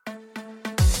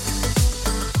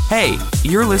Hey,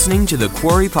 you're listening to the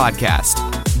Quarry Podcast.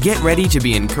 Get ready to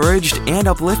be encouraged and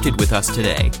uplifted with us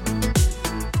today.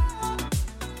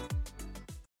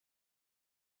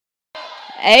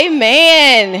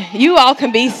 Amen. You all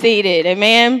can be seated.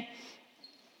 Amen.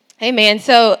 Amen.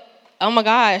 So, oh my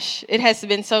gosh, it has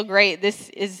been so great. This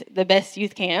is the best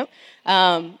youth camp.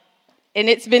 And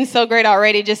it's been so great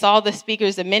already. Just all the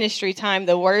speakers, the ministry time,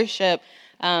 the worship,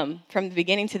 from the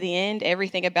beginning to the end,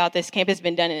 everything about this camp has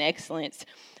been done in excellence.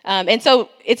 And so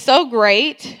it's so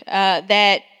great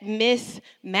that Miss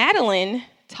Madeline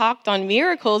talked on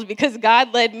miracles because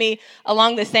God led me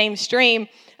along the same stream.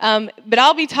 But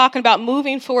I'll be talking about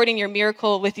moving forward in your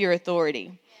miracle with your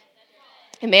authority.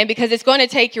 Amen. Because it's going to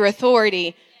take your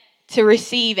authority to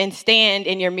receive and stand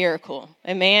in your miracle.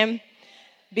 Amen.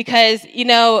 Because, you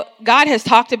know, God has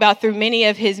talked about through many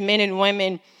of his men and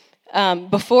women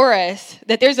before us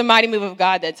that there's a mighty move of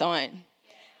God that's on.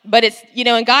 But it's, you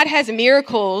know, and God has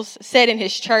miracles set in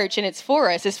his church, and it's for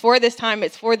us. It's for this time.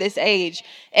 It's for this age.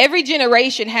 Every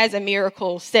generation has a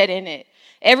miracle set in it.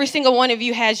 Every single one of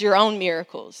you has your own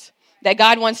miracles that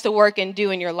God wants to work and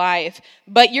do in your life.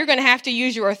 But you're going to have to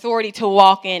use your authority to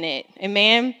walk in it.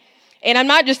 Amen? And I'm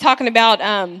not just talking about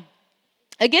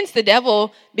against the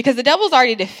devil, because the devil's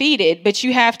already defeated, but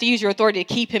you have to use your authority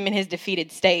to keep him in his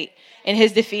defeated state, in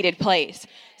his defeated place.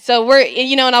 So we're,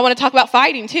 you know, and I want to talk about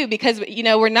fighting too, because, you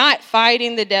know, we're not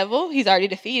fighting the devil. He's already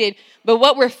defeated. But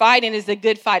what we're fighting is the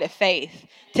good fight of faith,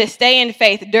 to stay in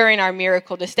faith during our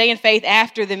miracle, to stay in faith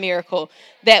after the miracle,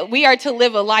 that we are to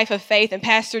live a life of faith. And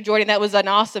Pastor Jordan, that was an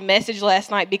awesome message last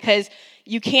night, because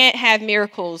you can't have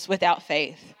miracles without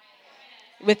faith.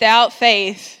 Without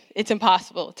faith, it's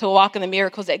impossible to walk in the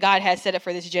miracles that God has set up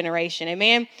for this generation.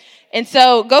 Amen. And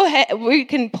so go ahead. We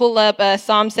can pull up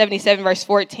Psalm 77, verse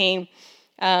 14.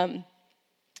 And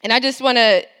I just want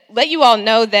to let you all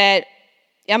know that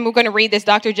I'm going to read this.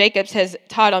 Dr. Jacobs has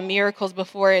taught on miracles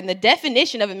before. And the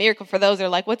definition of a miracle, for those that are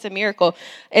like, what's a miracle?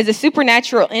 Is a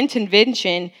supernatural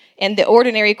intervention in the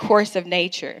ordinary course of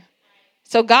nature.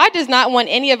 So God does not want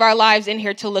any of our lives in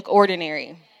here to look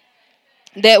ordinary.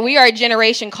 That we are a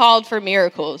generation called for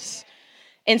miracles.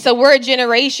 And so we're a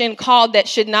generation called that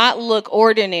should not look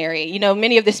ordinary. You know,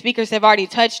 many of the speakers have already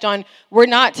touched on, we're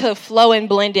not to flow and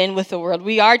blend in with the world.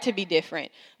 We are to be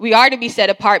different. We are to be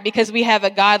set apart because we have a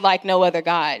God like no other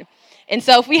God. And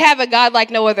so if we have a God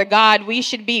like no other God, we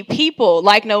should be people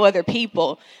like no other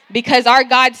people, because our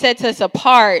God sets us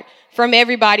apart from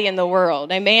everybody in the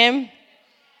world. Amen?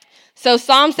 So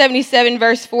Psalm 77,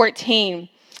 verse 14,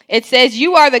 it says,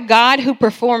 "You are the God who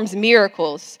performs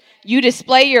miracles. You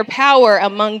display your power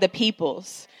among the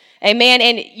peoples." Amen.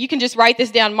 And you can just write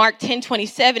this down. Mark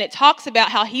 10:27. It talks about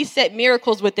how he set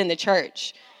miracles within the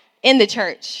church. In the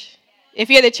church. If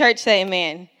you're the church, say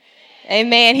amen.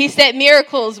 Amen. He set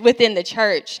miracles within the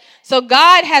church. So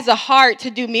God has a heart to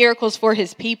do miracles for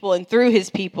his people and through his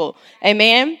people.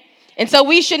 Amen. And so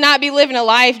we should not be living a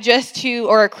life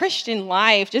or a Christian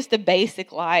life, just a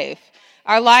basic life.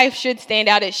 Our life should stand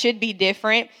out. It should be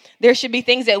different. There should be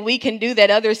things that we can do that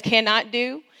others cannot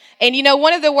do. And, you know,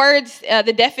 one of the words,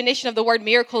 the definition of the word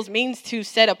miracles means to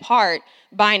set apart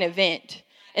by an event.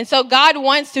 And so God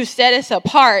wants to set us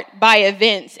apart by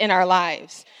events in our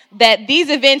lives. That these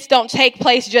events don't take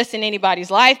place just in anybody's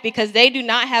life, because they do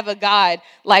not have a God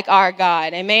like our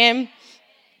God. Amen?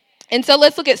 And so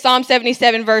let's look at Psalm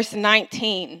 77, verse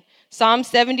 19. Psalm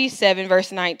 77,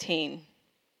 verse 19.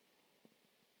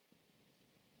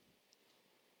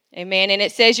 Amen. And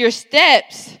it says, "Your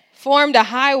steps formed a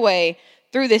highway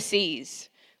through the seas,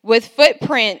 with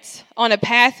footprints on a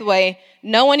pathway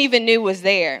no one even knew was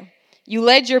there. You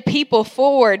led your people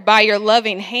forward by your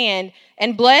loving hand,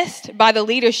 and blessed by the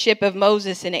leadership of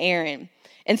Moses and Aaron."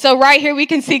 And so right here we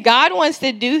can see God wants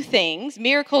to do things.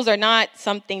 Miracles are not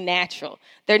something natural.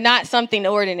 They're not something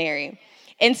ordinary.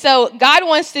 And so God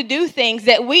wants to do things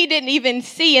that we didn't even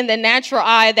see in the natural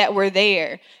eye that were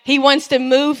there. He wants to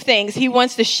move things. He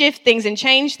wants to shift things and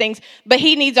change things. But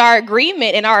he needs our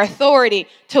agreement and our authority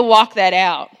to walk that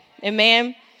out.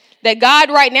 Amen? That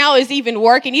God right now is even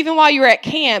working. Even while you're at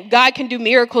camp, God can do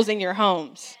miracles in your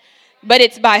homes. But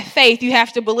it's by faith. You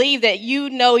have to believe that you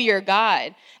know your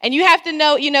God. And you have to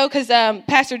know, you know, because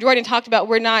Pastor Jordan talked about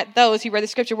we're not those. He read the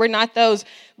scripture, we're not those.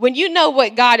 When you know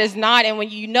what God is not, and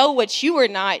when you know what you are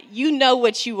not, you know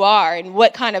what you are and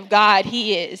what kind of God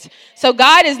he is. So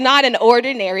God is not an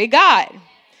ordinary God.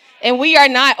 And we are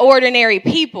not ordinary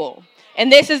people.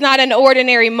 And this is not an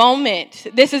ordinary moment.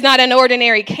 This is not an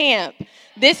ordinary camp.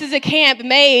 This is a camp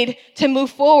made to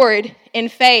move forward in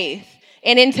faith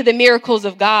and into the miracles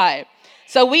of God.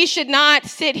 So we should not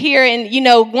sit here and,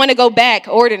 want to go back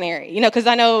ordinary, because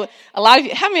I know a lot of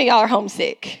you, how many of y'all are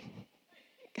homesick?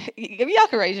 Y'all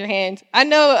can raise your hands. I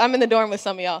know I'm in the dorm with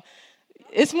some of y'all.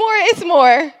 It's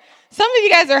more. Some of you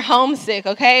guys are homesick,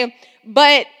 okay?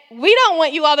 But we don't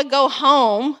want you all to go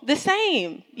home the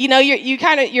same. You know,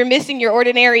 you're missing your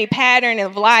ordinary pattern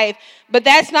of life, but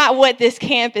that's not what this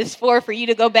camp is for you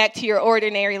to go back to your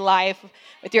ordinary life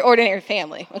with your ordinary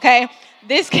family, okay?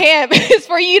 This camp is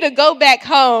for you to go back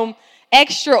home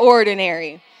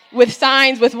extraordinary, with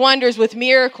signs, with wonders, with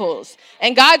miracles.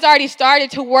 And God's already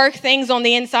started to work things on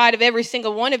the inside of every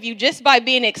single one of you just by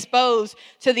being exposed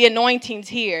to the anointings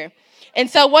here. And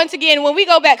so once again, when we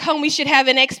go back home, we should have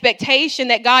an expectation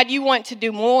that, God, you want to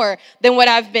do more than what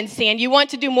I've been seeing. You want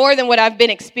to do more than what I've been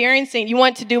experiencing. You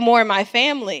want to do more in my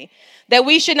family. That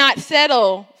we should not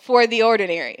settle for the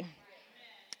ordinary.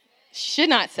 Should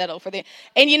not settle for the...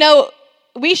 And you know,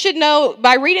 we should know,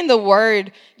 by reading the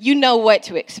word, you know what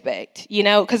to expect, you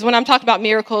know, because when I'm talking about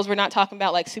miracles, we're not talking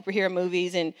about like superhero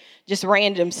movies and just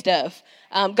random stuff.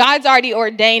 God's already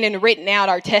ordained and written out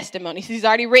our testimonies. He's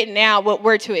already written out what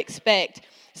we're to expect.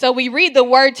 So we read the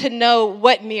word to know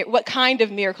what kind of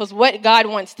miracles, what God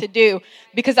wants to do.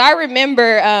 Because I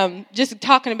remember just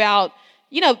talking about,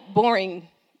 you know, boring,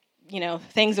 you know,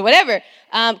 things or whatever.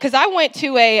 Because I went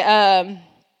to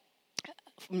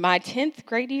my 10th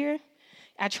grade year.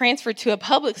 I transferred to a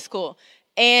public school,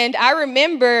 and I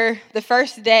remember the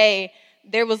first day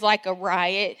there was like a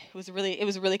riot. It was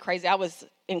really crazy. I was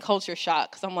in culture shock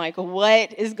because I'm like,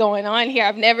 what is going on here?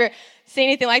 I've never seen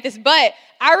anything like this. But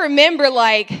I remember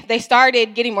like they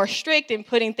started getting more strict and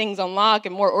putting things on lock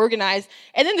and more organized.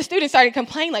 And then the students started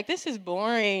complaining like, this is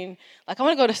boring. Like, I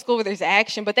want to go to school where there's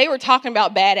action. But they were talking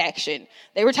about bad action.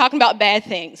 They were talking about bad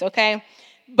things, okay?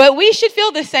 But we should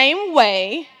feel the same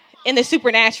way in the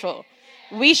supernatural.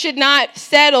 We should not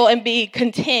settle and be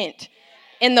content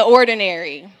in the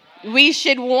ordinary. We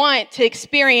should want to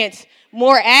experience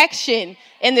more action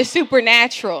in the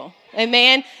supernatural.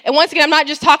 Amen. And once again, I'm not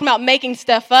just talking about making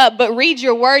stuff up, but read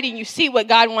your word and you see what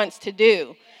God wants to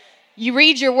do. You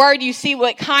read your word, you see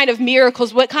what kind of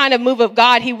miracles, what kind of move of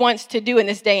God he wants to do in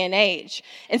this day and age.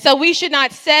 And so we should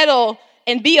not settle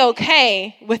and be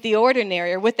okay with the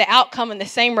ordinary or with the outcome and the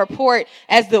same report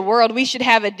as the world. We should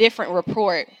have a different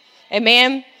report.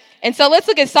 Amen. And so let's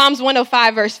look at Psalms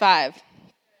 105, verse 5.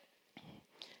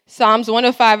 Psalms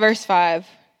 105, verse 5.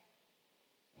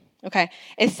 Okay.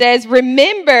 It says,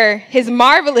 remember his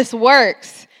marvelous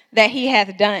works that he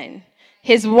hath done,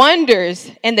 his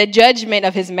wonders and the judgment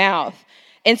of his mouth.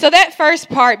 And so that first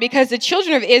part, because the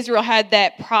children of Israel had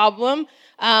that problem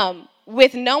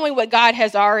with knowing what God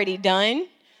has already done,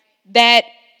 and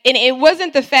it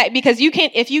wasn't the fact, because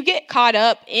if you get caught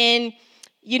up in,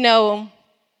 you know,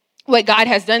 what God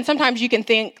has done, sometimes you can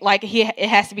think like it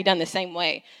has to be done the same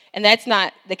way. And that's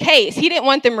not the case. He didn't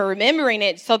want them remembering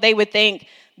it so they would think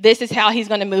this is how he's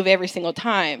going to move every single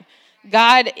time.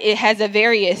 God has a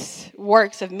various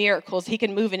works of miracles. He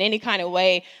can move in any kind of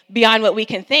way beyond what we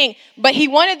can think. But he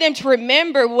wanted them to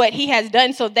remember what he has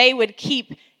done so they would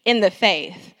keep in the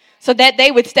faith. So that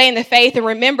they would stay in the faith and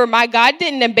remember, my God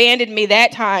didn't abandon me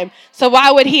that time. So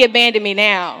why would he abandon me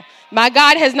now? My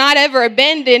God has not ever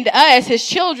abandoned us, his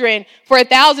children, for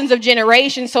thousands of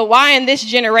generations. So why in this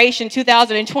generation,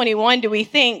 2021, do we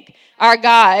think our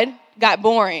God got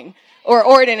boring or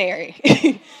ordinary?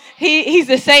 He's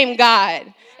the same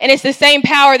God. And it's the same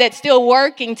power that's still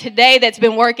working today that's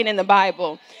been working in the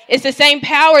Bible. It's the same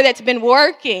power that's been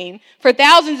working for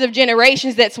thousands of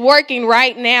generations that's working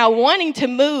right now, wanting to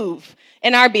move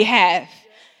in our behalf.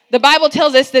 The Bible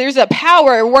tells us that there's a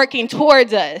power working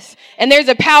towards us, and there's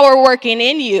a power working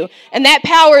in you. And that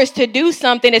power is to do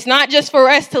something. It's not just for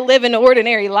us to live an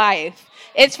ordinary life.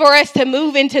 It's for us to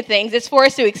move into things. It's for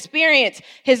us to experience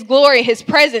his glory, his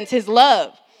presence, his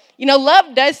love. You know,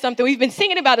 love does something. We've been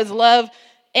singing about his love,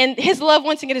 and his love,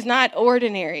 once again, is not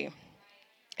ordinary.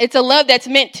 It's a love that's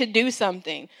meant to do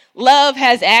something. Love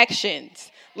has actions.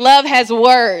 Love has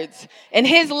words, and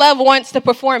his love wants to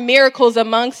perform miracles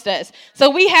amongst us. So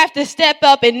we have to step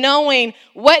up in knowing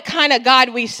what kind of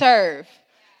God we serve.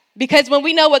 Because when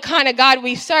we know what kind of God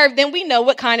we serve, then we know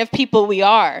what kind of people we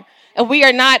are. And we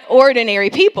are not ordinary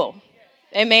people.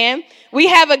 Amen. We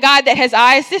have a God that has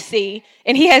eyes to see,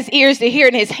 and he has ears to hear,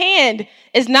 and his hand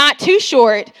is not too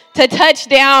short to touch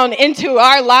down into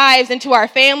our lives, into our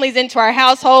families, into our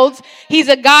households. He's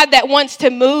a God that wants to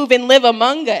move and live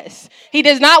among us. He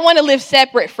does not want to live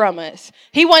separate from us.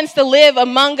 He wants to live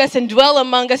among us and dwell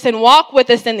among us and walk with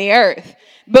us in the earth.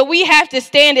 But we have to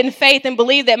stand in faith and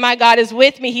believe that my God is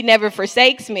with me. He never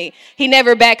forsakes me. He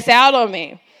never backs out on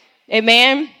me.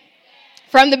 Amen.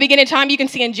 From the beginning of time, you can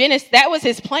see in Genesis, that was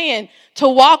his plan, to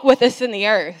walk with us in the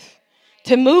earth,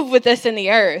 to move with us in the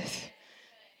earth.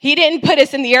 He didn't put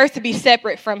us in the earth to be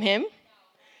separate from him.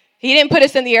 He didn't put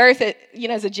us in the earth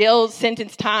as a jail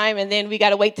sentence time, and then we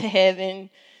got to wait to heaven.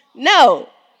 No,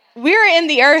 we're in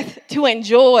the earth to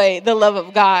enjoy the love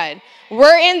of God.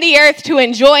 We're in the earth to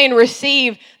enjoy and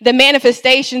receive the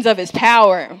manifestations of his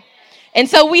power. And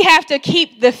so we have to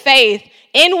keep the faith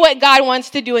in what God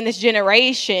wants to do in this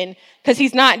generation, because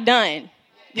he's not done.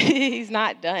 He's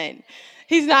not done.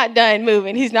 He's not done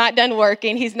moving. He's not done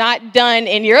working. He's not done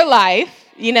in your life,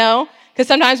 because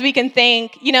sometimes we can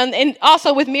think, and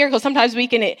also with miracles, sometimes we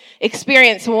can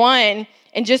experience one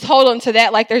and just hold on to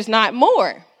that like there's not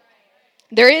more.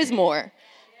 There is more.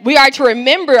 We are to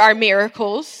remember our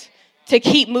miracles to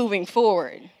keep moving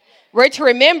forward. We're to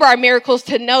remember our miracles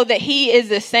to know that he is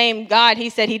the same God. He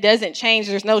said he doesn't change.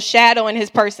 There's no shadow in his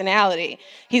personality.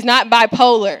 He's not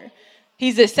bipolar.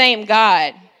 He's the same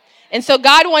God. And so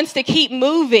God wants to keep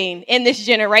moving in this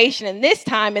generation, in this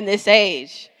time, in this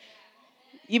age.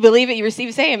 You believe it, you receive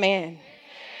it, say amen.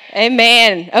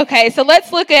 Amen. Okay, so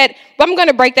let's look at, I'm going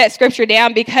to break that scripture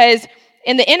down, because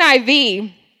in the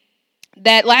NIV,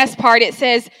 that last part, it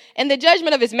says, "and the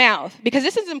judgment of his mouth," because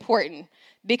this is important.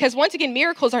 Because once again,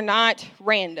 miracles are not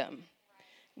random.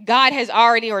 God has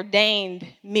already ordained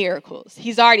miracles.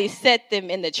 He's already set them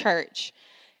in the church.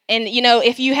 And,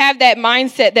 if you have that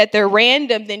mindset that they're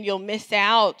random, then you'll miss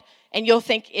out. And you'll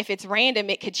think if it's random,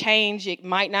 it could change. It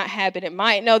might not happen. It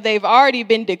might. No, they've already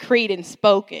been decreed and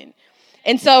spoken.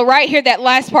 And so right here, that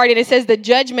last part, and it says the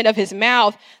judgment of his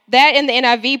mouth. That in the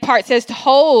NIV part says to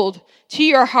hold to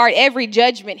your heart every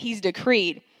judgment he's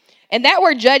decreed. And that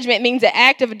word judgment means the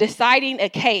act of deciding a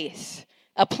case,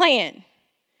 a plan.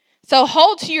 So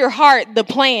hold to your heart the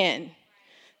plan.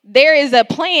 There is a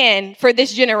plan for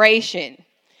this generation.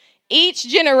 Each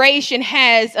generation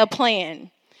has a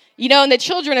plan. In the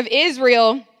children of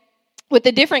Israel, with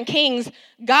the different kings,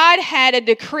 God had a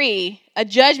decree, a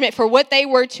judgment for what they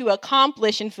were to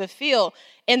accomplish and fulfill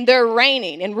in their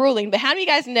reigning and ruling. But how many of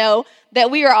you guys know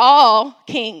that we are all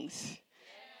kings?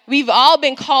 We've all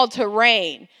been called to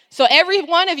reign. So every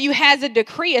one of you has a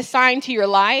decree assigned to your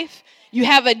life. You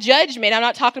have a judgment. I'm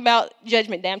not talking about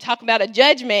judgment day. I'm talking about a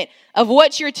judgment of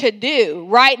what you're to do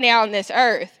right now on this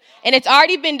earth. And it's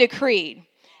already been decreed.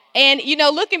 And,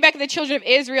 looking back at the children of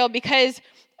Israel, because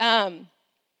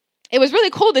it was really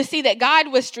cool to see that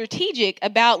God was strategic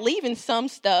about leaving some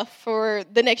stuff for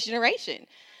the next generation.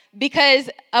 Because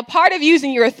a part of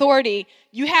using your authority,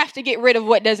 you have to get rid of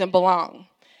what doesn't belong.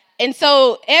 And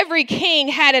so every king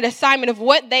had an assignment of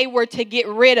what they were to get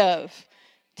rid of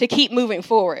to keep moving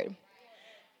forward.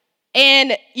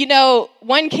 And,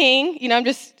 one king, I'm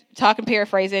just talking,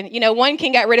 paraphrasing, one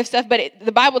king got rid of stuff, but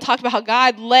the Bible talks about how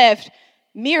God left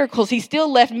miracles. He still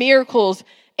left miracles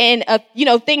and,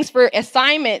 things for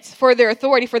assignments for their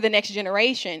authority for the next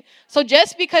generation. So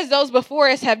just because those before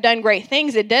us have done great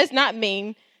things, it does not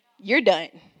mean you're done.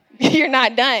 You're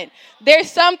not done.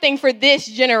 There's something for this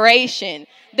generation.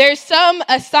 There's some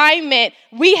assignment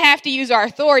we have to use our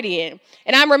authority in.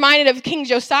 And I'm reminded of King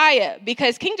Josiah,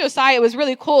 because King Josiah was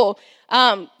really cool.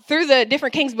 Through the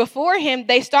different kings before him,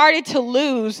 they started to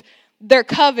lose their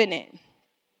covenant,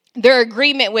 their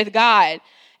agreement with God.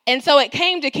 And so it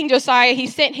came to King Josiah. He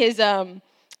sent his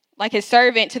his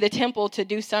servant to the temple to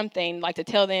do something, to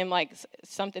tell them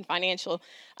something financial.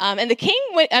 And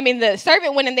the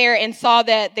servant went in there and saw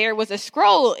that there was a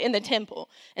scroll in the temple.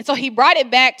 And so he brought it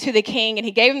back to the king and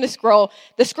he gave him the scroll.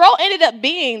 The scroll ended up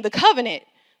being the covenant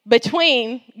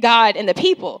between God and the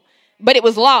people, but it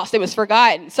was lost. It was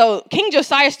forgotten. So King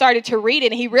Josiah started to read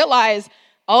it and he realized,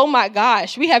 oh my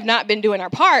gosh, we have not been doing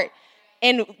our part.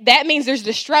 And that means there's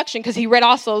destruction, because he read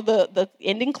also the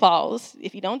ending clause.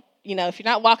 If you don't, if you're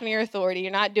not walking in your authority,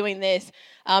 you're not doing this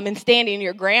and standing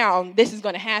your ground, this is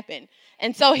going to happen.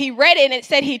 And so he read it and it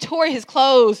said he tore his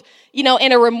clothes, in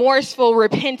a remorseful,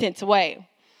 repentance way.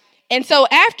 And so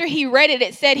after he read it,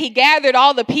 it said he gathered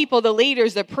all the people, the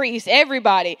leaders, the priests,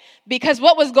 everybody, because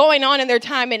what was going on in their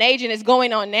time and age and is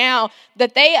going on now,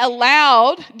 that they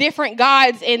allowed different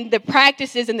gods and the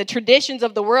practices and the traditions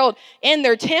of the world in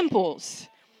their temples.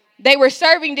 They were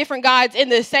serving different gods in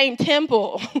the same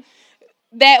temple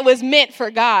that was meant for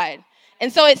God.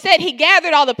 And so it said he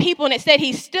gathered all the people, and it said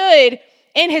he stood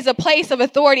in his place of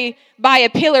authority by a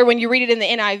pillar when you read it in the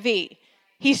NIV.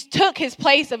 He took his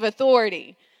place of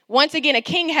authority. Once again, a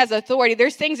king has authority.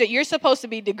 There's things that you're supposed to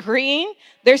be decreeing.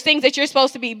 There's things that you're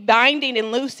supposed to be binding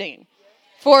and loosing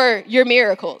for your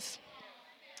miracles.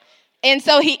 And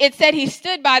so it said he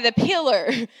stood by the pillar,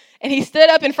 and he stood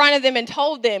up in front of them and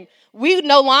told them, we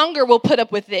no longer will put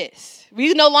up with this.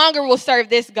 We no longer will serve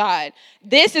this God.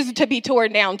 This is to be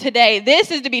torn down today. This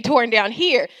is to be torn down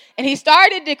here. And he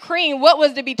started decreeing what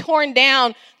was to be torn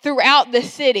down throughout the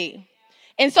city.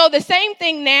 And so the same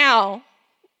thing now,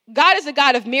 God is a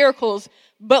God of miracles,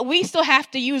 but we still have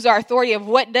to use our authority of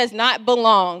what does not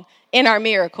belong in our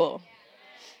miracle.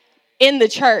 In the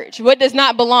church, what does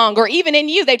not belong, or even in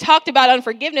you. They talked about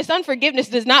unforgiveness. Unforgiveness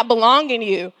does not belong in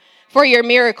you for your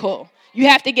miracle. You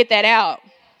have to get that out.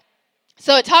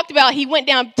 So it talked about he went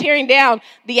down tearing down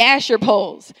the Asher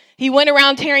poles. He went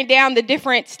around tearing down the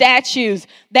different statues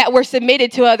that were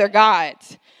submitted to other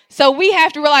gods. So we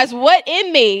have to realize what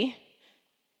in me,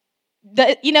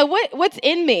 what's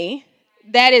in me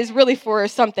that is really for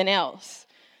something else.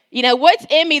 What's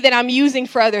in me that I'm using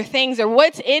for other things, or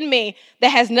what's in me that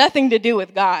has nothing to do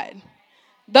with God.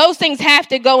 Those things have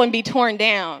to go and be torn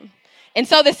down. And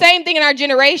so the same thing in our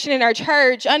generation, in our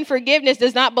church, unforgiveness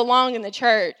does not belong in the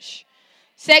church.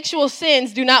 Sexual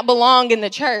sins do not belong in the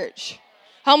church.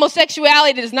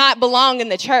 Homosexuality does not belong in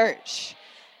the church.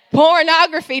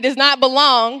 Pornography does not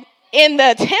belong in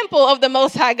the temple of the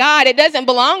Most High God. It doesn't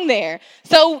belong there.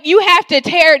 So you have to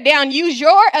tear it down. Use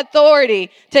your authority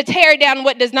to tear down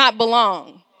what does not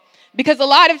belong. Because a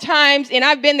lot of times, and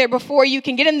I've been there before, you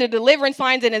can get in the deliverance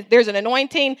lines and there's an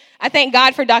anointing. I thank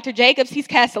God for Dr. Jacobs. He's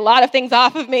cast a lot of things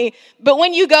off of me. But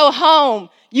when you go home,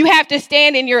 you have to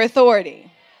stand in your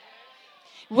authority.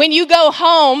 When you go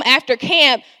home after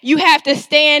camp, you have to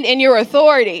stand in your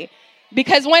authority.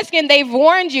 Because once again, they've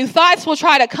warned you, thoughts will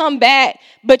try to come back,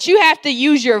 but you have to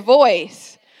use your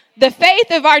voice. The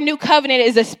faith of our new covenant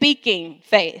is a speaking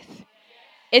faith.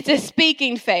 It's a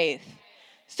speaking faith.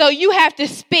 So you have to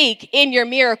speak in your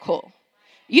miracle.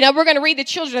 We're going to read the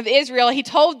children of Israel. He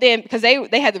told them, because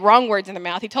they had the wrong words in their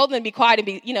mouth, he told them to be quiet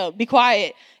and be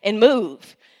quiet and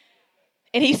move.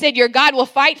 And he said, your God will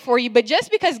fight for you. But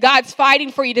just because God's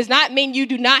fighting for you does not mean you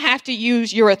do not have to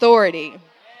use your authority.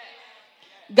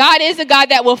 God is a God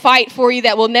that will fight for you,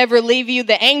 that will never leave you.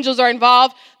 The angels are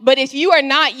involved. But if you are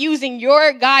not using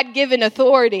your God-given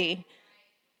authority,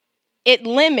 it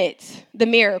limits the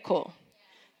miracle.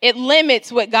 It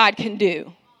limits what God can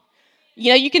do.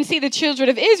 You can see the children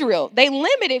of Israel. They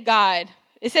limited God.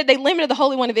 It said they limited the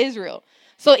Holy One of Israel.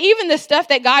 So even the stuff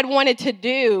that God wanted to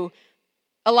do,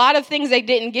 a lot of things they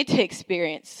didn't get to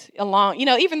experience along,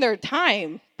 even their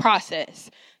time process.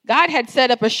 God had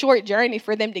set up a short journey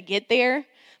for them to get there.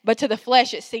 But to the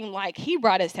flesh, it seemed like he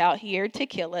brought us out here to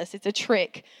kill us. It's a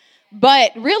trick.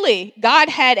 But really, God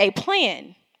had a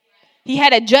plan. He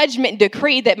had a judgment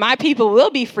decree that my people will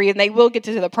be free and they will get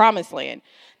to the promised land.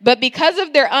 But because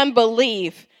of their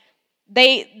unbelief,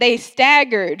 they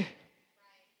staggered.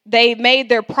 They made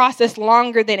their process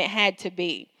longer than it had to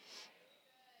be.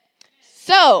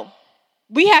 So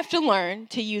we have to learn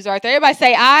to use our authority. Everybody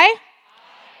say, I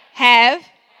have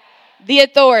the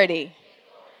authority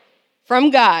from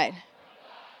God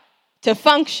to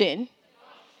function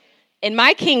in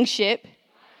my kingship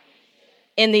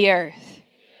in the earth.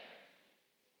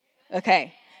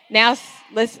 Okay, now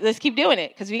let's keep doing it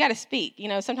because we got to speak.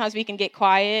 Sometimes we can get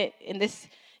quiet in this.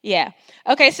 Yeah.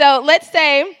 Okay, so let's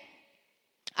say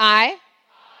I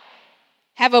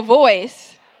have a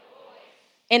voice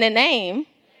in a name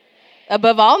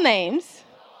above all names,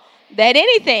 that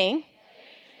anything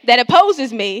that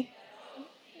opposes me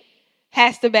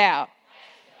has to bow.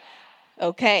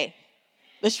 Okay,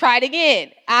 let's try it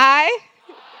again. I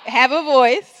have a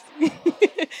voice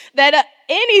that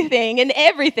anything and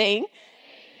everything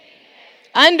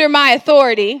under my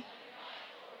authority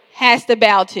has to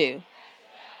bow to.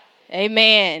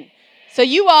 Amen. So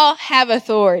you all have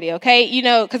authority, okay?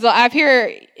 Because I've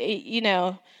heard,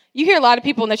 you hear a lot of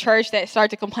people in the church that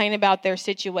start to complain about their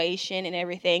situation and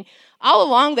everything. All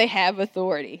along, they have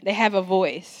authority. They have a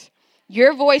voice.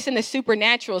 Your voice in the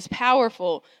supernatural is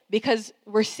powerful because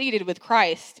we're seated with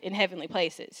Christ in heavenly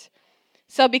places.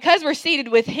 So because we're seated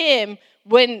with him,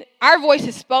 when our voice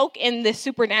is spoke in the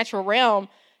supernatural realm,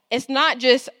 it's not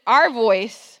just our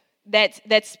voice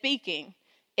that's speaking.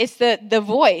 It's the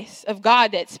voice of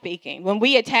God that's speaking when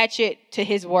we attach it to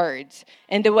his words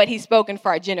and to what he's spoken for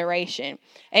our generation.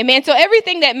 Amen. So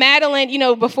everything that Madeline,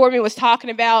 before me was talking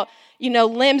about,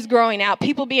 limbs growing out,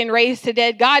 people being raised to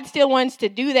dead, God still wants to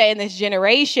do that in this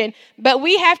generation. But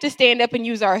we have to stand up and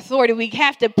use our authority. We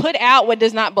have to put out what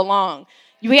does not belong.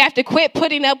 We have to quit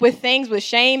putting up with things with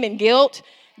shame and guilt.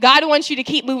 God wants you to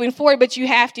keep moving forward, but you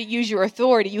have to use your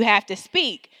authority. You have to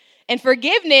speak. And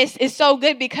forgiveness is so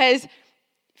good because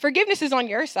forgiveness is on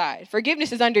your side.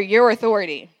 Forgiveness is under your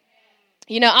authority.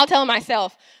 I'll tell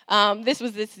myself, this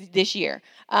was this year.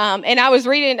 And I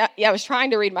was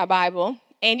trying to read my Bible.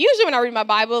 And usually when I read my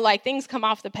Bible, like things come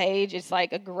off the page. It's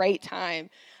like a great time.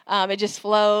 It just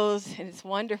flows and it's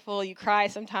wonderful. You cry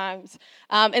sometimes.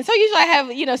 And so usually I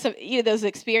have, some those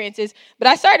experiences. But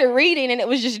I started reading and it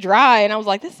was just dry. And I was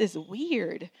like, this is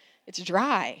weird. It's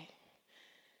dry.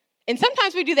 And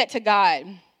sometimes we do that to God.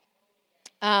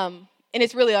 And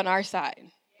it's really on our side.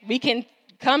 We can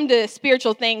come to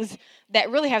spiritual things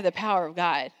that really have the power of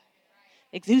God.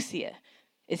 Exousia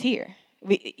is here.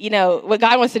 What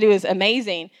God wants to do is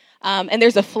amazing. And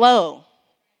there's a flow.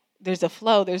 There's a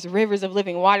flow. There's rivers of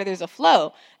living water. There's a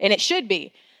flow. And it should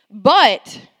be.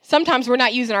 But sometimes we're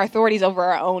not using our authorities over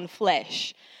our own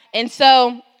flesh. And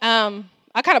so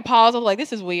I kind of paused. I was like,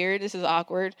 this is weird. This is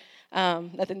awkward.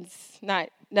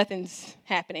 Nothing's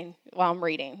happening while I'm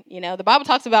reading. The Bible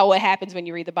talks about what happens when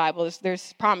you read the Bible.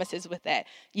 There's promises with that.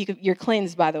 You're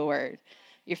cleansed by the word.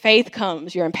 Your faith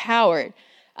comes. You're empowered.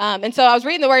 And so I was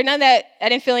reading the word. None of that. I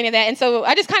didn't feel any of that. And so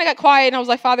I just kind of got quiet. And I was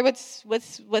like, Father,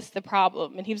 what's the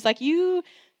problem? And he was like, you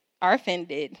are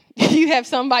offended. You have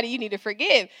somebody you need to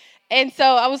forgive. And so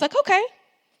I was like, okay.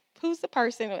 Who's the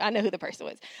person? I know who the person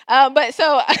was. But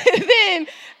so then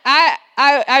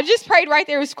I just prayed right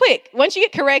there. It was quick. Once you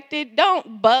get corrected,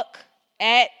 don't buck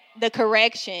at the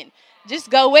correction. Just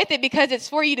go with it because it's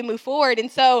for you to move forward. And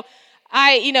so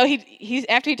he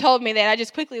after he told me that, I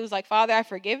just quickly was like, Father, I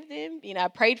forgive them. I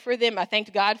prayed for them. I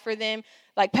thanked God for them.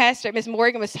 Like Pastor Miss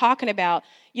Morgan was talking about,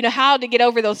 how to get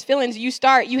over those feelings.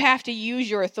 You have to use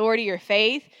your authority, your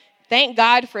faith. Thank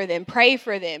God for them. Pray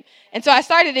for them. And so I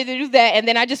started to do that. And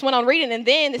then I just went on reading. And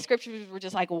then the scriptures were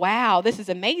just like, wow, this is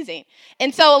amazing.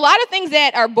 And so a lot of things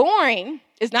that are boring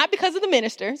is not because of the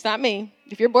minister. It's not me.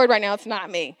 If you're bored right now, it's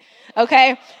not me.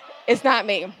 Okay? It's not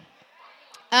me.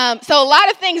 So a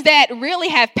lot of things that really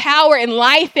have power and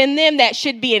life in them that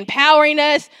should be empowering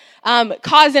us,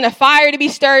 causing a fire to be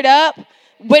stirred up.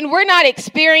 When we're not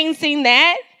experiencing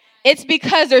that, it's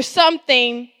because there's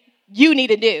something you need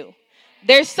to do.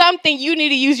 There's something you need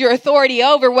to use your authority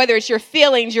over, whether it's your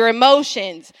feelings, your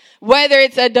emotions, whether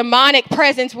it's a demonic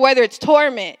presence, whether it's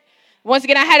torment. Once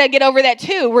again, I had to get over that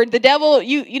too, where the devil,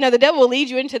 the devil will lead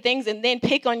you into things and then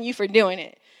pick on you for doing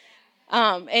it.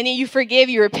 And then you forgive,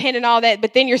 you repent and all that,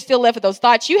 but then you're still left with those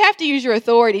thoughts. You have to use your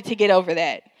authority to get over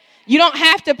that. You don't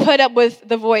have to put up with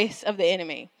the voice of the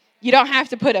enemy. You don't have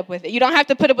to put up with it. You don't have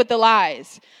to put up with the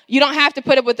lies. You don't have to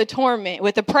put up with the torment,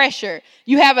 with the pressure.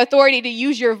 You have authority to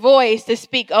use your voice to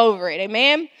speak over it.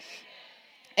 Amen?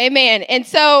 Amen. And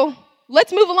so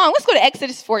let's move along. Let's go to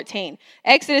Exodus 14.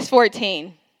 Exodus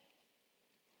 14.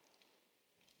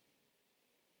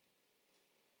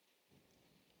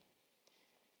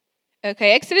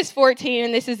 Okay, Exodus 14,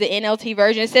 and this is the NLT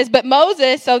version. It says, but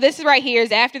Moses, so this is right here,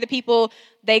 is after the people,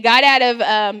 they got out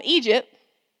of Egypt.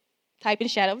 Type in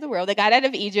shadow of the world. They got out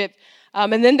of Egypt,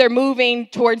 and then they're moving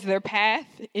towards their path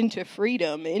into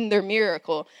freedom, in their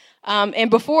miracle. And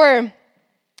before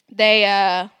they,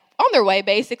 on their way,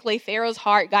 basically, Pharaoh's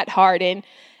heart got hardened,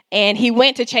 and he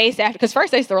went to chase after, because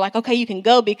first they were like, okay, you can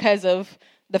go because of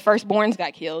the firstborns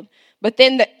got killed. But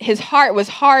then his heart was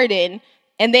hardened,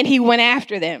 and then he went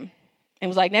after them. And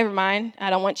was like, never mind,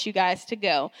 I don't want you guys to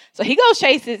go. So he goes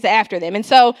chases after them. And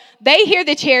so they hear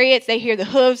the chariots, they hear the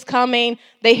hooves coming,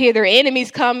 they hear their enemies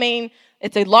coming.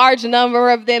 It's a large number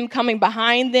of them coming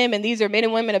behind them. And these are men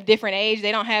and women of different age.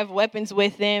 They don't have weapons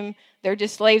with them. They're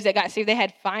just slaves that got saved. They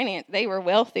had finance. They were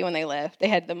wealthy when they left. They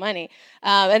had the money.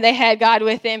 And they had God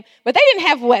with them. But they didn't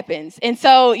have weapons. And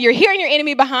so you're hearing your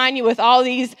enemy behind you with all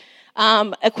these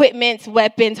equipments,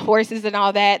 weapons, horses, and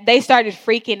all that. They started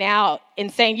freaking out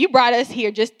and saying, you brought us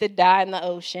here just to die in the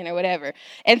ocean or whatever.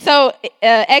 And so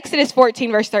Exodus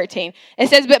 14, verse 13, it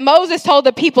says, but Moses told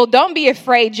the people, don't be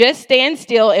afraid, just stand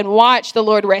still and watch the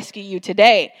Lord rescue you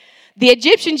today. The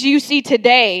Egyptians you see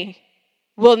today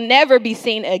will never be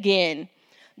seen again.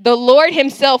 The Lord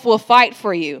himself will fight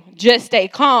for you. Just stay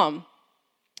calm.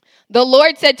 The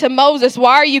Lord said to Moses,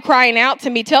 why are you crying out to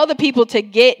me? Tell the people to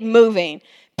get moving.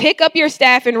 Pick up your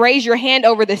staff and raise your hand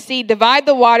over the sea. Divide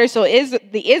the water so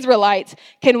the Israelites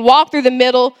can walk through the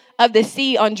middle of the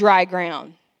sea on dry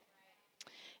ground.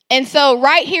 And so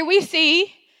right here we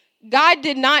see God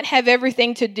did not have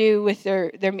everything to do with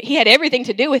he had everything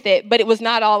to do with it, but it was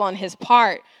not all on his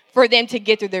part for them to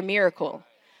get through their miracle.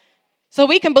 So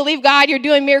we can believe, God, you're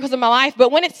doing miracles in my life,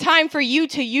 but when it's time for you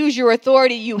to use your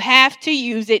authority, you have to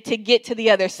use it to get to the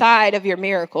other side of your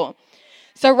miracle.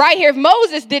 So right here, if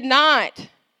Moses did not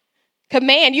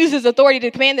use his authority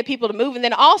to command the people to move. And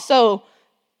then also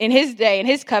in his day, in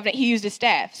his covenant, he used his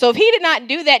staff. So if he did not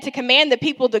do that to command the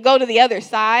people to go to the other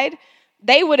side,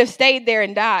 they would have stayed there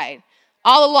and died.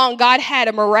 All along, God had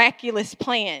a miraculous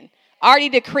plan, already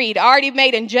decreed, already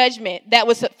made in judgment that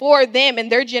was for them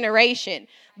and their generation.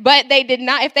 But they did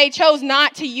not, if they chose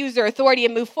not to use their authority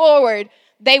and move forward,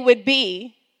 they would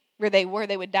be where they were.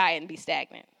 They would die and be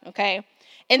stagnant, okay?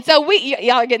 And so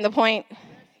y'all are getting the point?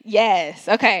 Yes,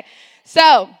 okay.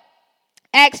 So,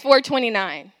 Acts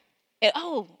 4:29.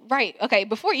 Oh, right, okay.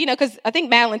 Before, because I think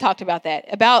Madeline talked about that,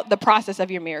 about the process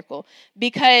of your miracle.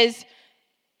 Because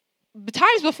the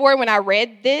times before when I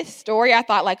read this story, I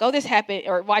thought like, oh, this happened,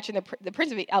 or watching the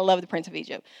Prince of Egypt. I love the Prince of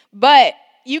Egypt. But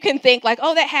you can think like,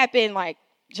 oh, that happened like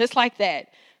just like that.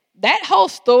 That whole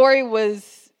story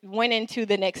went into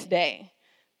the next day.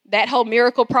 That whole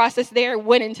miracle process there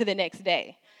went into the next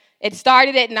day. It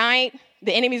started at night.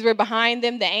 The enemies were behind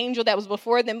them. The angel that was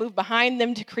before them moved behind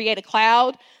them to create a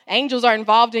cloud. Angels are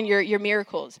involved in your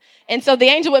miracles. And so the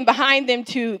angel went behind them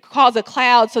to cause a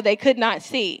cloud so they could not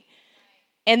see.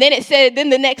 And then it said, then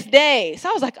the next day. So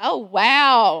I was like, oh,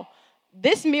 wow.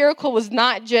 This miracle was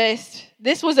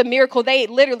this was a miracle they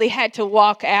literally had to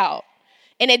walk out.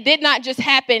 And it did not just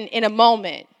happen in a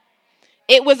moment.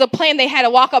 It was a plan they had to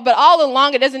walk up. But all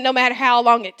along, no matter how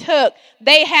long it took,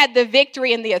 they had the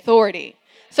victory and the authority.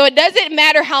 So it doesn't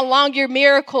matter how long your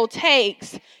miracle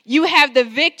takes. You have the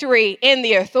victory and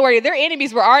the authority. Their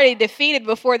enemies were already defeated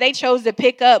before they chose to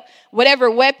pick up whatever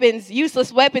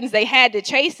useless weapons they had to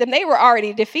chase them. They were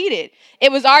already defeated.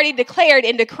 It was already declared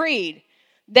and decreed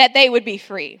that they would be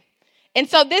free. And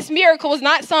so this miracle was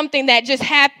not something that just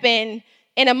happened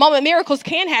in a moment. Miracles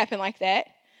can happen like that.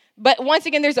 But once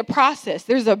again, there's a process.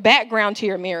 There's a background to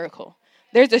your miracle.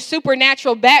 There's a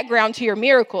supernatural background to your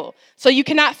miracle. So you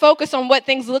cannot focus on what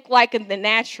things look like in the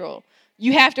natural.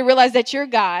 You have to realize that your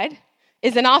God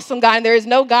is an awesome God, and there is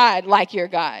no God like your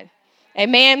God.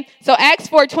 Amen? So Acts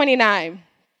 4:29.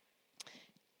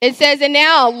 It says, and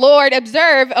now, Lord,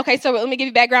 observe. Okay, so let me give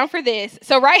you background for this.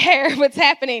 So right here, what's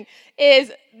happening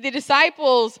is the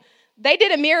disciples, they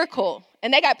did a miracle,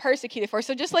 and they got persecuted for it.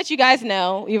 So just let you guys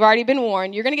know, you've already been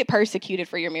warned, you're going to get persecuted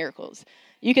for your miracles.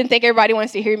 You can think everybody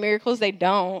wants to hear miracles. They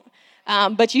don't.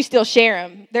 But you still share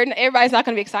them. Everybody's not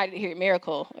going to be excited to hear your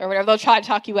miracle or whatever. They'll try to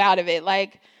talk you out of it.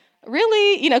 Like,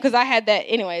 really? Because I had that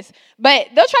anyways. But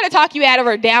they'll try to talk you out of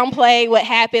or downplay what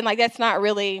happened. Like, that's not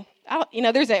really,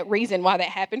 there's a reason why that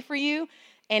happened for you,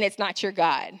 and it's not your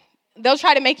God. They'll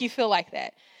try to make you feel like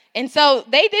that. And so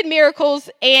they did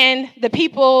miracles, and the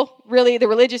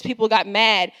religious people got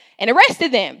mad and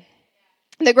arrested them.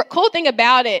 The cool thing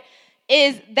about it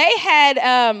is they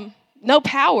had no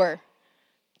power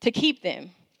to keep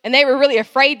them. And they were really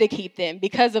afraid to keep them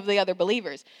because of the other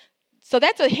believers. So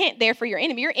that's a hint there for your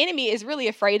enemy. Your enemy is really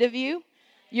afraid of you.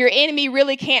 Your enemy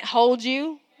really can't hold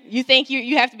you. You think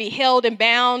you have to be held and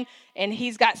bound, and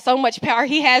he's got so much power.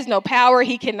 He has no power.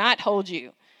 He cannot hold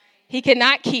you. He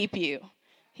cannot keep you.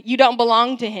 You don't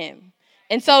belong to him.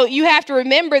 And so you have to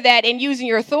remember that in using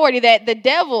your authority, that the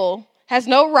devil has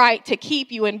no right to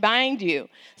keep you and bind you.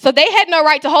 So they had no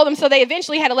right to hold them, so they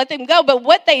eventually had to let them go. But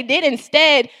what they did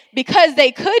instead, because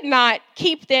they could not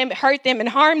keep them, hurt them, and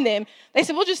harm them, they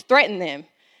said, we'll just threaten them,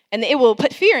 and it will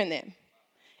put fear in them.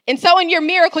 And so in your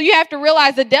miracle, you have to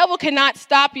realize the devil cannot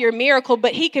stop your miracle,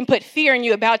 but he can put fear in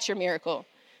you about your miracle.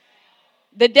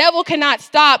 The devil cannot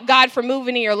stop God from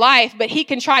moving in your life, but he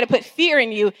can try to put fear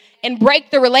in you and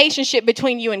break the relationship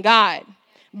between you and God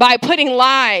by putting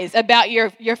lies about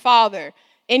your Father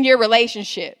in your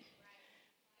relationship.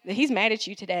 That he's mad at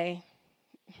you today.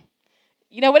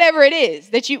 Whatever it is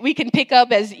that we can pick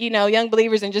up as, young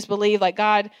believers and just believe like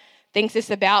God thinks this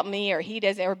about me, or he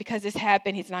doesn't, or because this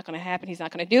happened, it's not going to happen. He's not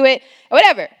going to do it, or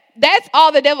whatever. That's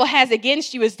all the devil has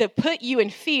against you, is to put you in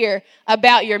fear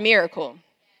about your miracle.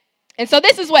 And so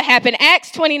this is what happened. Acts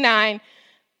 4:29.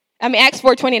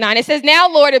 It says, now,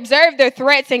 Lord, observe their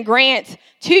threats and grant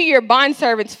to your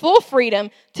bondservants full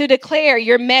freedom to declare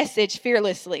your message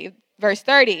fearlessly. Verse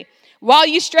 30, while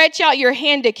you stretch out your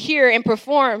hand to cure and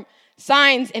perform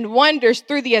signs and wonders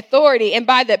through the authority and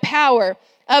by the power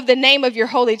of the name of your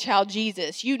holy child,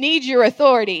 Jesus. You need your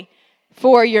authority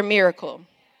for your miracle.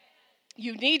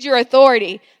 You need your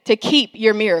authority to keep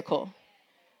your miracle.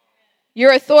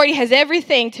 Your authority has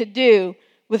everything to do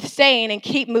with staying and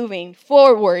keep moving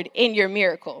forward in your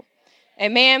miracle.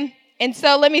 Amen. And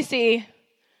so let me see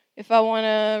if I want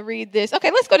to read this.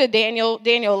 Okay, let's go to Daniel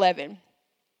 11.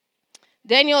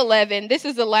 Daniel 11, this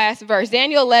is the last verse.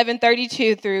 Daniel 11,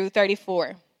 32 through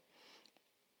 34.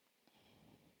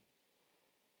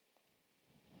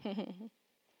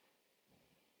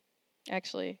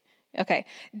 Actually, okay.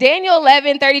 Daniel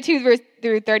 11, 32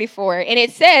 through 34. And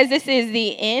it says, this is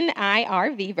the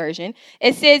NIRV version.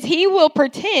 It says, he will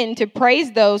pretend to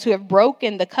praise those who have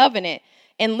broken the covenant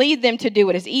and lead them to do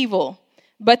what is evil.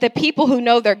 but the people who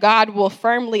know their God will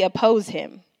firmly oppose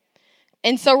him.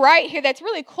 And so right here, that's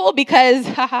really cool because,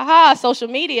 social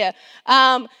media,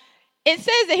 it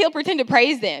says that he'll pretend to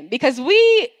praise them because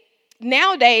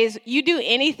nowadays, you do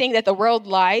anything that the world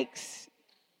likes,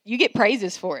 you get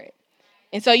praises for it.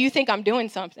 And so you think I'm doing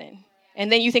something.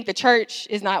 And then you think the church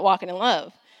is not walking in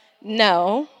love.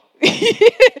 No.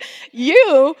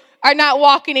 You are not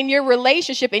walking in your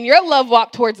relationship and your love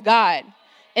walk towards God.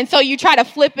 And so you try to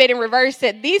flip it and reverse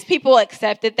it. These people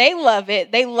accept it. They love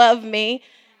it. They love me.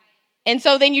 And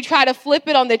so then you try to flip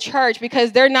it on the church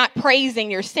because they're not praising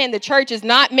your sin. The church is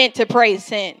not meant to praise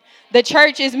sin. The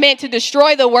church is meant to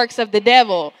destroy the works of the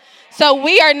devil. So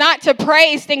we are not to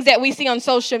praise things that we see on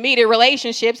social media,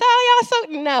 relationships.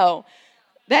 No,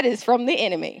 that is from the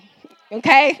enemy.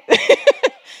 Okay?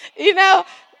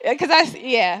 Because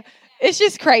it's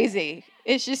just crazy.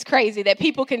 It's just crazy that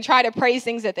people can try to praise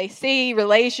things that they see,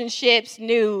 relationships,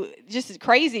 just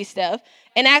crazy stuff,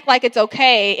 and act like it's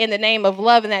okay in the name of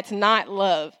love, and that's not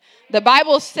love. The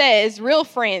Bible says real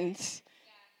friends,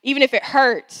 even if it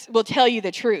hurts, will tell you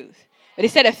the truth. But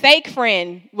it said a fake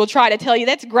friend will try to tell you,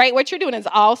 that's great, what you're doing is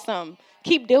awesome.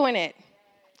 Keep doing it.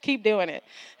 Keep doing it.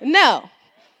 No.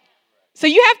 So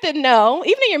you have to know,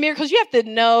 even in your miracles, you have to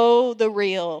know the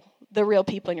real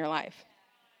people in your life.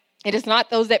 It is not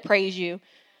those that praise you,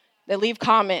 that leave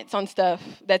comments on stuff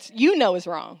that is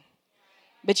wrong.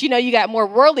 But you got more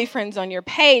worldly friends on your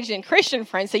page than Christian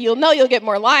friends, so you'll get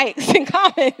more likes and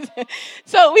comments.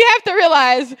 So we have to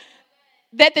realize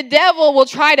that the devil will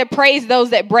try to praise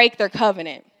those that break their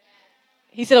covenant.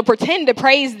 He said he'll pretend to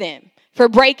praise them for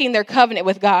breaking their covenant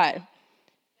with God.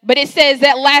 But it says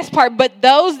that last part, but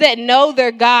those that know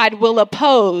their God will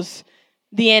oppose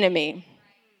the enemy.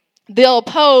 They'll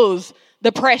oppose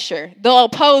the pressure. They'll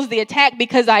oppose the attack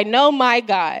because I know my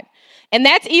God. And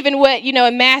that's even what,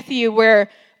 in Matthew where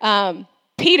God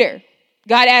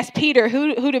asked Peter,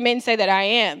 who do men say that I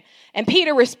am? And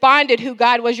Peter responded who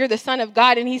God was, you're the Son of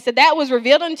God. And he said, that was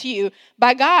revealed unto you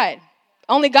by God.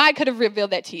 Only God could have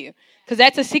revealed that to you because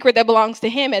that's a secret that belongs to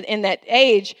him in that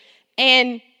age.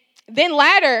 And then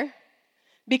later,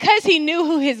 because he knew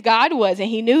who his God was and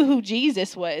he knew who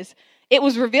Jesus was, it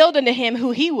was revealed unto him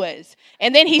who he was.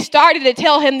 And then he started to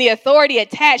tell him the authority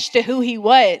attached to who he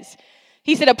was.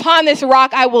 He said, upon this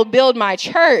rock I will build my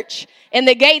church, and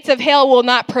the gates of hell will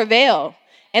not prevail.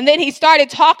 And then he started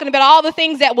talking about all the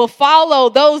things that will follow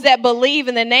those that believe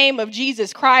in the name of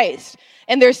Jesus Christ.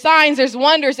 And there's signs, there's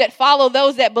wonders that follow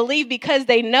those that believe because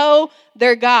they know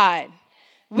their God.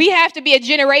 We have to be a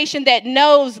generation that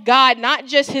knows God, not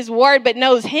just his word, but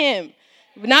knows him.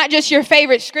 Not just your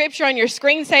favorite scripture on your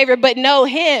screensaver, but know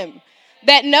him.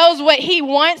 That knows what he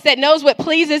wants, that knows what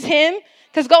pleases him.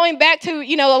 Because going back to,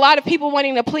 a lot of people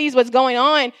wanting to please what's going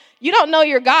on, you don't know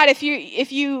your God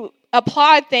if you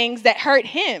applaud things that hurt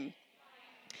him,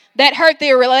 that hurt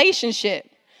their relationship.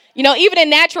 Even in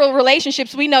natural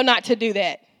relationships, we know not to do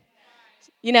that.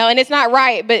 And it's not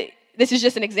right, but this is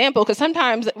just an example because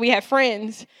sometimes we have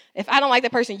friends, if I don't like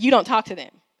that person, you don't talk to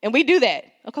them. And we do that.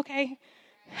 Okay,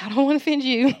 I don't want to offend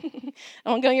you. I don't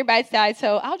want to go on your bad side,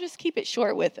 so I'll just keep it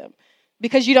short with them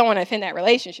because you don't want to offend that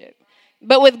relationship.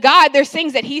 But with God, there's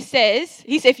things that he says,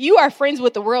 if you are friends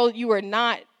with the world, you are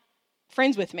not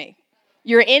friends with me.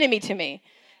 You're an enemy to me.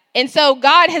 And so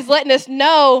God has letting us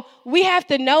know we have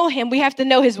to know him. We have to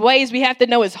know his ways. We have to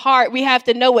know his heart. We have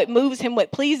to know what moves him,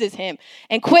 what pleases him.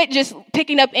 And quit just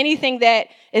picking up anything that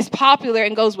is popular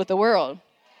and goes with the world.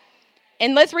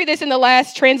 And let's read this in the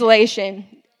last translation,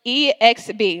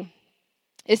 EXB.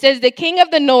 It says, the king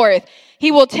of the north,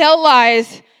 he will tell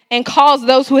lies and cause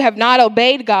those who have not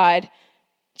obeyed God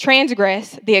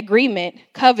transgress the agreement,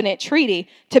 covenant, treaty,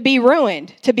 to be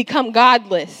ruined, to become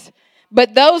godless.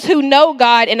 But those who know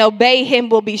God and obey him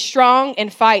will be strong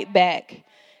and fight back.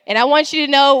 And I want you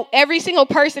to know, every single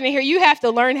person in here, you have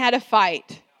to learn how to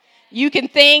fight. You can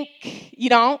think you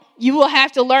don't. You will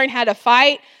have to learn how to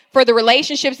fight for the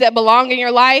relationships that belong in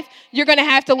your life. You're going to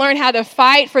have to learn how to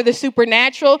fight for the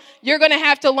supernatural. You're going to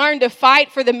have to learn to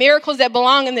fight for the miracles that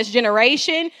belong in this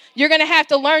generation. You're going to have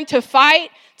to learn to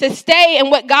fight to stay in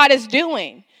what God is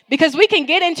doing. Because we can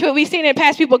get into it. We've seen in the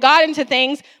past people got into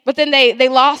things, but then they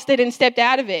lost it and stepped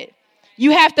out of it.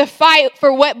 You have to fight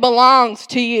for what belongs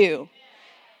to you.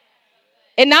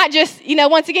 And not just,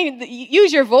 once again,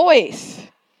 use your voice.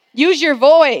 Use your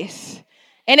voice.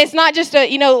 And it's not just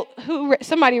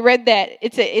somebody read that.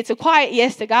 It's a quiet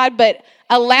yes to God, but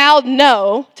a loud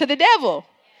no to the devil.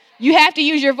 You have to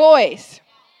use your voice.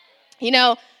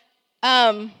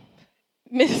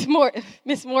 Miss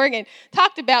Morgan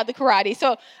talked about the karate.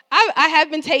 So I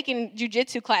have been taking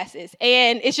jiu-jitsu classes,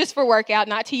 and it's just for workout,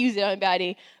 not to use it on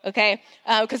anybody, okay?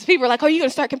 Because people are like, oh, you going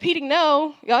to start competing?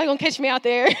 No. Y'all ain't going to catch me out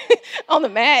there on the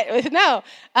mat. No.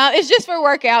 It's just for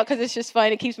workout because it's just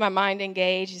fun. It keeps my mind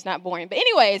engaged. It's not boring. But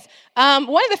anyways,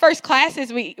 one of the first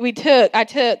classes I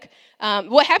took,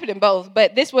 what happened in both,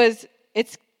 but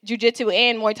it's jiu-jitsu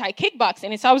and Muay Thai kickboxing.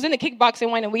 And so I was in the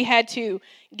kickboxing one, and we had to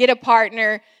get a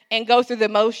partner and go through the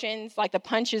motions, like the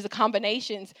punches, the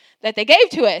combinations that they gave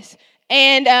to us.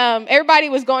 And everybody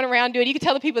was going around doing it. You could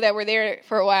tell the people that were there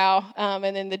for a while,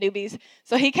 and then the newbies.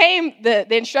 So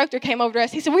the instructor came over to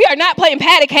us. He said, we are not playing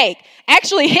patty cake.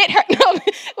 Actually hit her. No, well,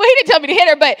 he didn't tell me to hit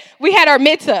her, but we had our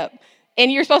mitts up,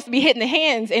 and you're supposed to be hitting the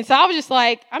hands. And so I was just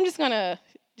like, I'm just going to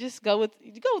just go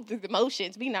through the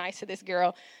motions, be nice to this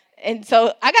girl. And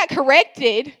so I got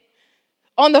corrected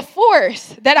on the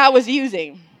force that I was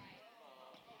using.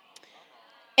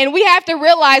 And we have to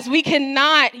realize we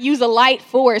cannot use a light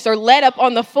force or let up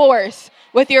on the force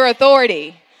with your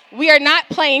authority. We are not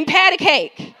playing patty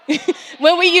cake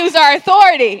when we use our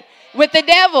authority with the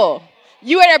devil.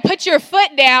 You better put your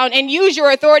foot down and use your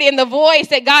authority in the voice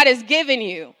that God has given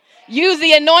you. Use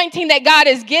the anointing that God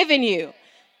has given you.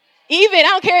 Even, I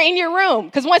don't care, in your room.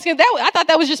 Because once again, I thought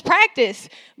that was just practice.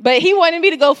 But he wanted me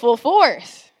to go full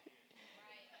force.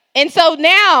 And so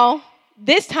now,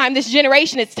 this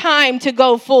generation, it's time to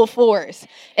go full force.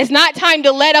 It's not time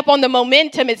to let up on the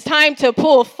momentum. It's time to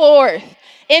pull forth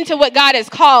into what God has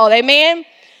called. Amen?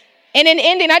 And in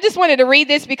ending, I just wanted to read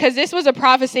this because this was a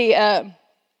prophecy.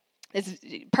 It's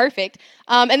perfect.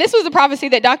 And this was a prophecy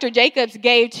that Dr. Jacobs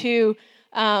gave to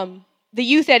the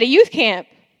youth at a youth camp.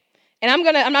 And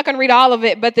I'm not gonna read all of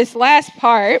it, but this last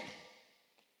part,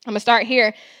 I'm gonna start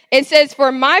here. It says,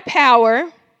 "For my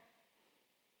power."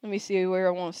 Let me see where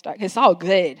I want to start. It's all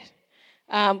good.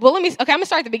 I'm gonna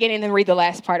start at the beginning and then read the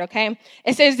last part. Okay.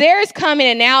 It says, "There is coming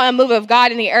and now a move of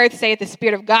God in the earth, saith the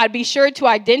Spirit of God. Be sure to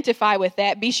identify with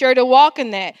that. Be sure to walk in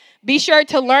that. Be sure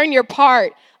to learn your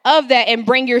part of that and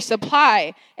bring your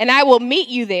supply. And I will meet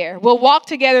you there. We'll walk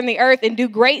together in the earth and do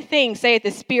great things, saith the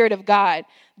Spirit of God.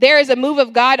 There is a move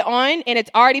of God on, and it's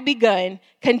already begun.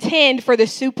 Contend for the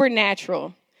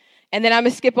supernatural." And then I'm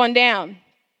going to skip on down.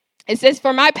 It says,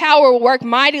 "For my power will work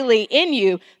mightily in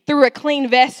you through a clean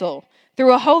vessel,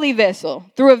 through a holy vessel,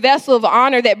 through a vessel of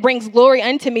honor that brings glory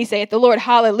unto me, saith the Lord."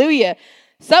 Hallelujah.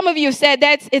 Some of you have said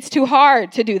it's too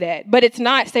hard to do that, but it's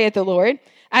not, saith the Lord.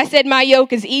 "I said my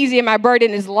yoke is easy and my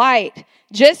burden is light."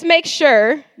 Just make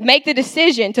the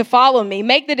decision to follow me.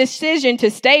 Make the decision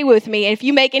to stay with me. And if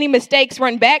you make any mistakes,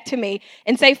 run back to me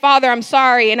and say, "Father, I'm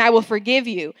sorry," and I will forgive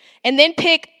you. And then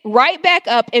pick right back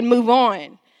up and move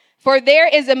on. For there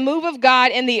is a move of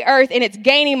God in the earth, and it's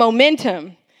gaining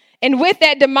momentum. And with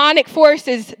that, demonic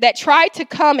forces that try to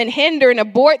come and hinder and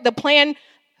abort the plan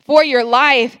for your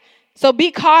life. So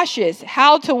be cautious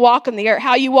how you walk on the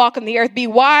earth. Be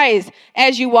wise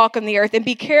as you walk on the earth, and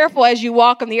be careful as you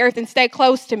walk on the earth, and stay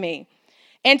close to me.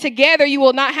 And together you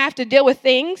will not have to deal with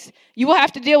things. You will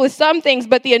have to deal with some things,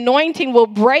 but the anointing will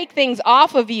break things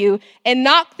off of you and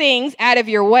knock things out of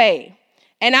your way.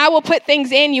 And I will put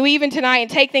things in you even tonight and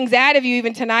take things out of you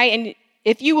even tonight. And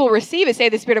if you will receive it, say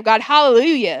the Spirit of God,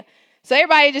 hallelujah. So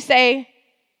everybody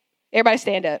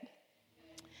stand up.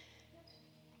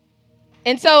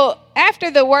 And so after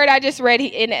the word I just read,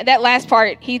 in that last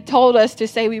part, he told us to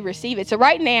say we receive it. So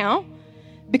right now,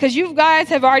 because you guys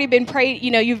have already been prayed,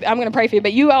 I'm going to pray for you,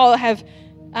 but you all have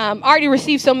already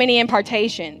received so many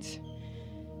impartations.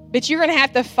 But you're going to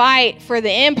have to fight for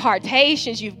the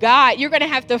impartations you've got. You're going to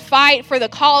have to fight for the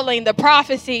calling, the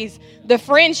prophecies, the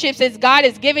friendships that God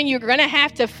has given you. You're going to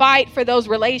have to fight for those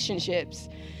relationships.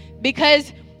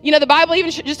 Because the Bible,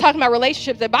 even just talking about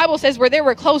relationships, the Bible says where there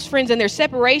were close friends and there's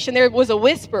separation, there was a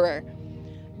whisperer.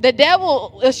 The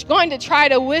devil is going to try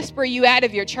to whisper you out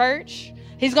of your church.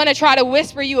 He's going to try to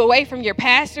whisper you away from your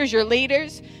pastors, your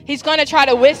leaders. He's going to try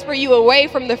to whisper you away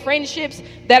from the friendships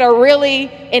that are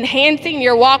really enhancing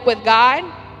your walk with God.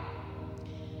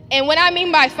 And what I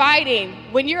mean by fighting,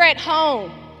 when you're at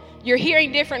home, you're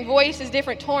hearing different voices,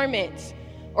 different torments,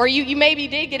 or you maybe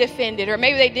did get offended, or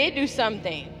maybe they did do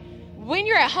something. When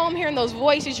you're at home hearing those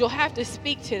voices, you'll have to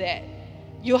speak to that.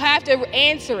 You'll have to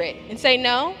answer it and say,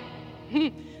 "No,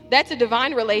 that's a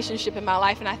divine relationship in my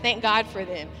life, and I thank God for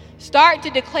them." Start to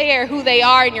declare who they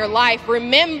are in your life.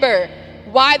 Remember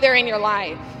why they're in your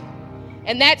life.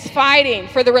 And that's fighting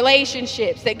for the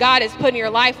relationships that God has put in your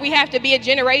life. We have to be a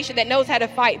generation that knows how to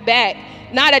fight back,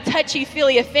 not a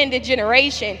touchy-feely, offended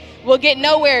generation. We'll get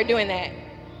nowhere doing that.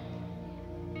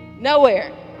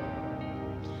 Nowhere.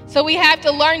 So we have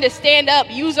to learn to stand up,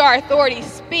 use our authority,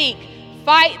 speak,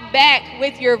 Fight back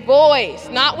with your voice,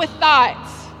 not with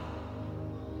thoughts.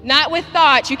 Not with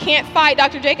thoughts. You can't fight.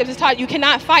 Dr. Jacobs has taught you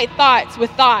cannot fight thoughts with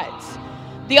thoughts.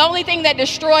 The only thing that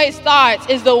destroys thoughts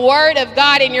is the word of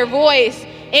God in your voice,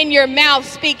 in your mouth,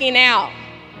 speaking out.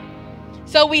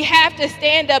 So we have to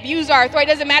stand up, use our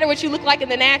authority. It doesn't matter what you look like in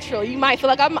the natural. You might feel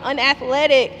like I'm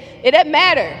unathletic. It doesn't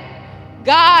matter.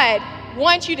 God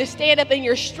wants you to stand up in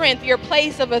your strength, your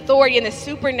place of authority in the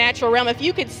supernatural realm. If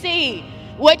you could see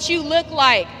what you look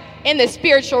like in the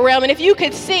spiritual realm, and if you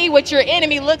could see what your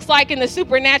enemy looks like in the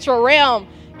supernatural realm,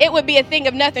 it would be a thing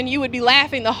of nothing. You would be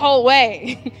laughing the whole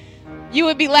way. You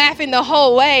would be laughing the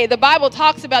whole way. The Bible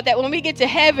talks about that when we get to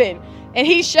heaven and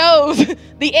he shows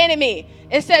the enemy.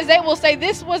 It says they will say,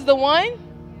 this was the one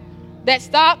that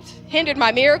hindered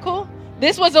my miracle.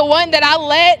 This was the one that I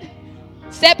let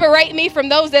separate me from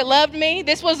those that loved me.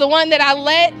 This was the one that I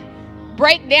let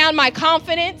break down my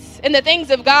confidence in the things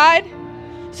of God.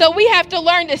 So we have to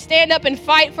learn to stand up and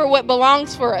fight for what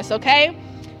belongs for us, okay?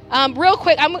 Real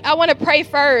quick, I want to pray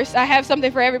first. I have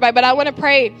something for everybody, but I want to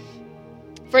pray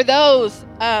for those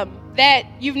that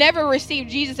you've never received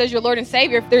Jesus as your Lord and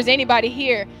Savior. If there's anybody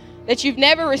here that you've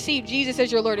never received Jesus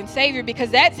as your Lord and Savior, because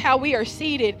that's how we are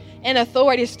seated in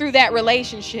authority, is through that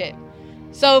relationship.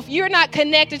 So if you're not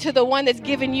connected to the one that's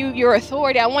given you your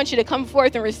authority, I want you to come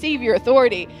forth and receive your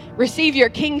authority, receive your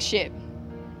kingship.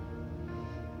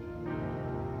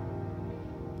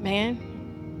 Man,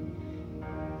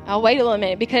 I'll wait a little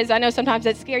minute, because I know sometimes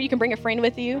that's scary. You can bring a friend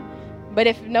with you, but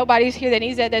if nobody's here that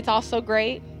needs that, that's also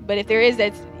great. But if there is,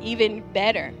 that's even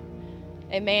better.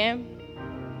 Amen.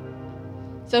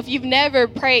 So if you've never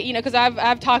prayed, because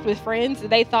I've talked with friends,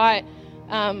 they thought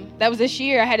that was this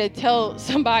year. I had to tell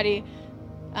somebody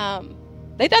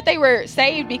they thought they were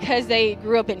saved because they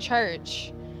grew up in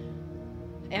church,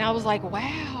 and I was like,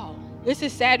 wow, this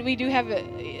is sad. We do have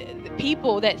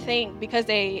people that think because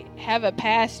they have a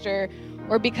pastor,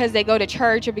 or because they go to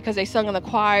church, or because they sung in the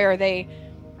choir, or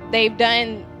they've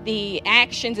done the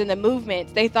actions and the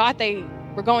movements, they thought they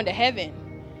were going to heaven.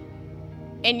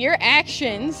 And your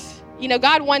actions,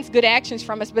 God wants good actions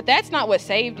from us, but that's not what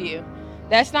saved you.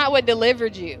 That's not what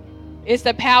delivered you. It's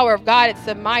the power of God. It's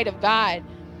the might of God.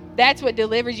 That's what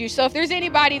delivers you. So if there's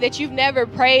anybody that you've never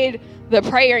prayed the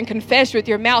prayer and confessed with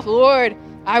your mouth, Lord,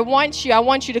 I want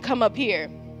you to come up here.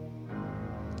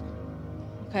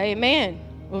 Okay, amen.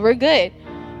 Well, we're good.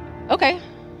 Okay.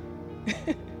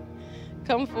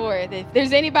 Come forward. If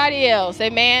there's anybody else,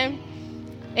 amen.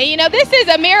 And this is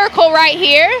a miracle right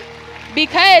here,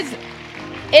 because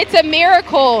it's a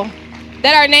miracle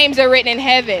that our names are written in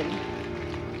heaven.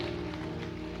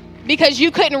 Because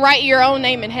you couldn't write your own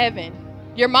name in heaven.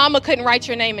 Your mama couldn't write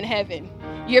your name in heaven.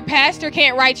 Your pastor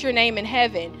can't write your name in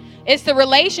heaven. It's the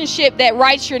relationship that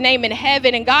writes your name in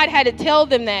heaven. And God had to tell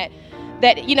them that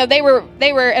they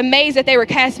were amazed that they were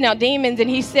casting out demons. And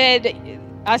he said,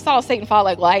 I saw Satan fall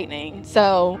like lightning.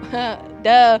 So,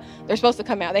 duh, they're supposed to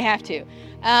come out. They have to.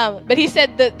 But he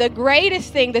said the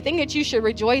greatest thing, the thing that you should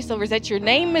rejoice over, is that your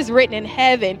name is written in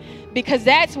heaven, because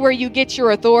that's where you get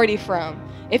your authority from.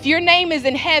 If your name is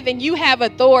in heaven, you have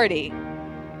authority.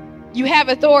 You have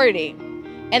authority.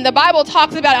 And the Bible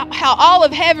talks about how all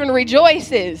of heaven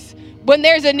rejoices when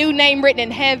there's a new name written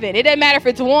in heaven. It doesn't matter if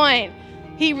it's one.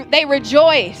 They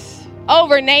rejoice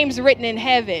over names written in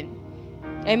heaven.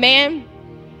 Amen.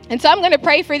 And so I'm going to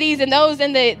pray for these, and those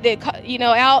in the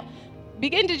out.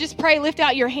 Begin to just pray, lift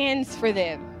out your hands for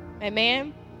them.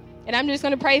 Amen. And I'm just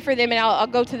going to pray for them, and I'll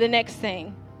go to the next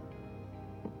thing.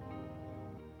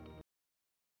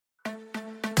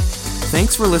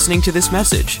 Thanks for listening to this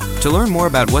message. To learn more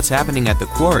about what's happening at the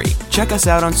Quarry, check us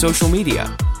out on social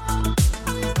media